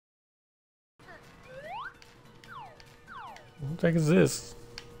What the heck is this?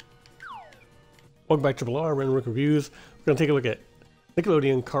 Welcome back to Triple R, Random Rick Reviews. We're going to take a look at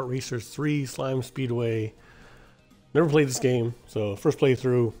Nickelodeon Kart Racers 3 Slime Speedway. Never played this game, so first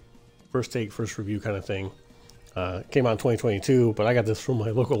playthrough, first take, first review kind of thing. Came out in 2022, but I got this from my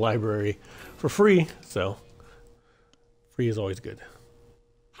local library for free, so free is always good.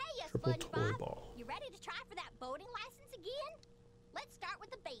 Hey, Triple toy ball. You ready to try for that boating license again? Let's start with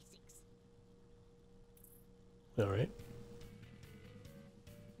the basics. All right.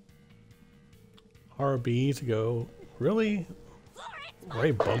 RB to go. Really?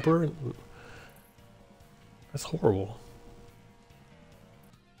 Right bumper? That's horrible.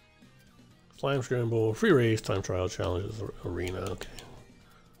 Slime Scramble, free race, time trial, challenges, arena. Okay.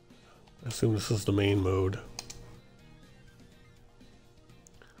 I assume this is the main mode.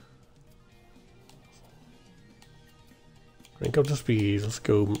 Crank up the speed. Let's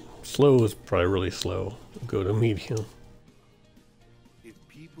go. Slow is probably really slow. Go to medium. If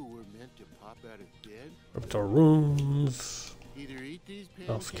people were meant to pop out of bed, Up to our rooms. either eat these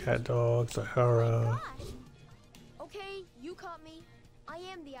House pancakes. Cat Dog, Sahara. Gosh. Okay, you caught me. I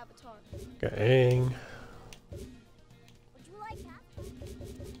am the avatar. Got Aang. Would you like that?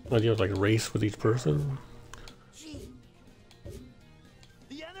 Oh, do you have like a race with each person? Gee.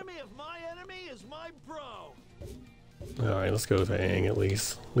 The enemy of my enemy is my bro. Alright, let's go with Aang at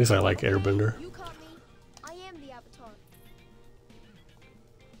least. At least I like Airbender. You caught me. I am the avatar.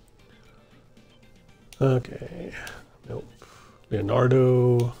 Okay. Nope.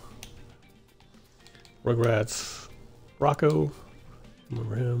 Leonardo. Rugrats. Rocco.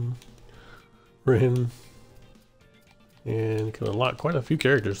 Remember him. Rin. And can unlock quite a few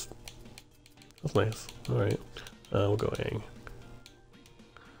characters. That's nice. Alright. We'll go Aang.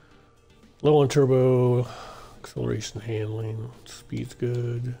 Low on turbo. Acceleration handling. Speed's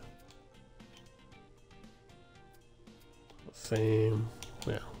good. Same.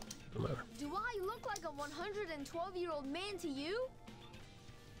 Yeah. No matter. Do I look like a 112-year-old man to you?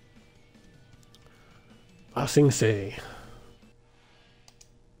 Ba Sing Se.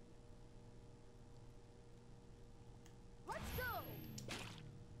 Let's go.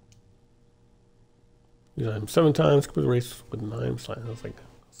 Use item 7 times. Complete the race with 9 slides. That's like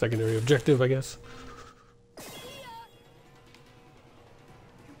secondary objective, I guess.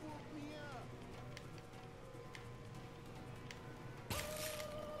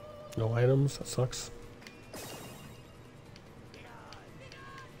 No items. That sucks.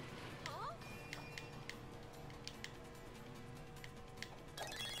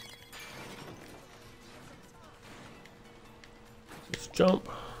 Just jump.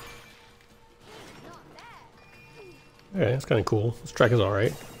 Okay, that's kind of cool. This track is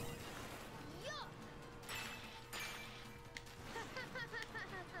alright.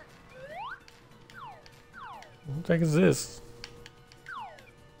 What the heck is this?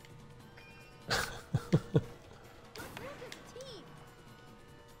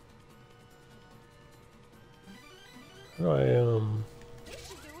 How do I,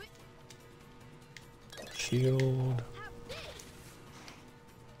 shield.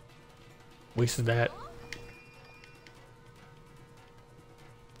 Wasted that.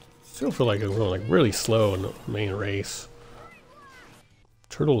 Still feel like I'm going like really slow in the main race.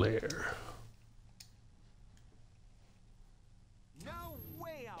 Turtle Lair. No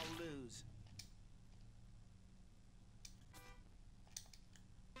way I'll lose.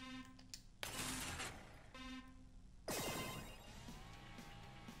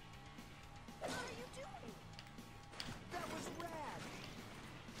 What are you doing? That was rad.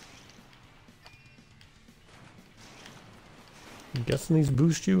 I'm guessing these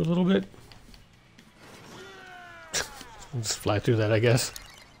boost you a little bit. Just fly through that, I guess.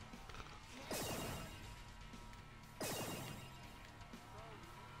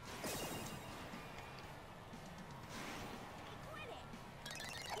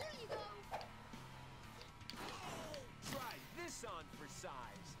 Here you go. Try this on for size.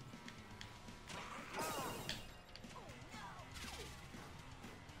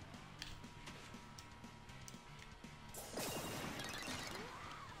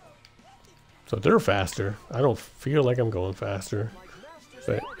 So they're faster. I don't feel like I'm going faster.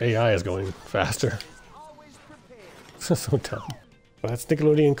 But AI is going faster. Always prepared. So dumb. Well, that's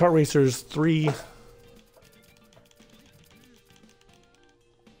Nickelodeon Kart Racers 3. I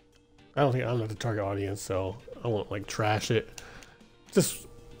don't think I'm not the target audience, so I won't like trash it. Just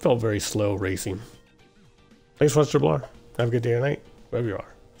felt very slow racing. Thanks for watching Triple R. Have a good day or night, wherever you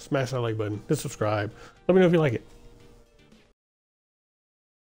are. Smash that like button, hit subscribe. Let me know if you like it.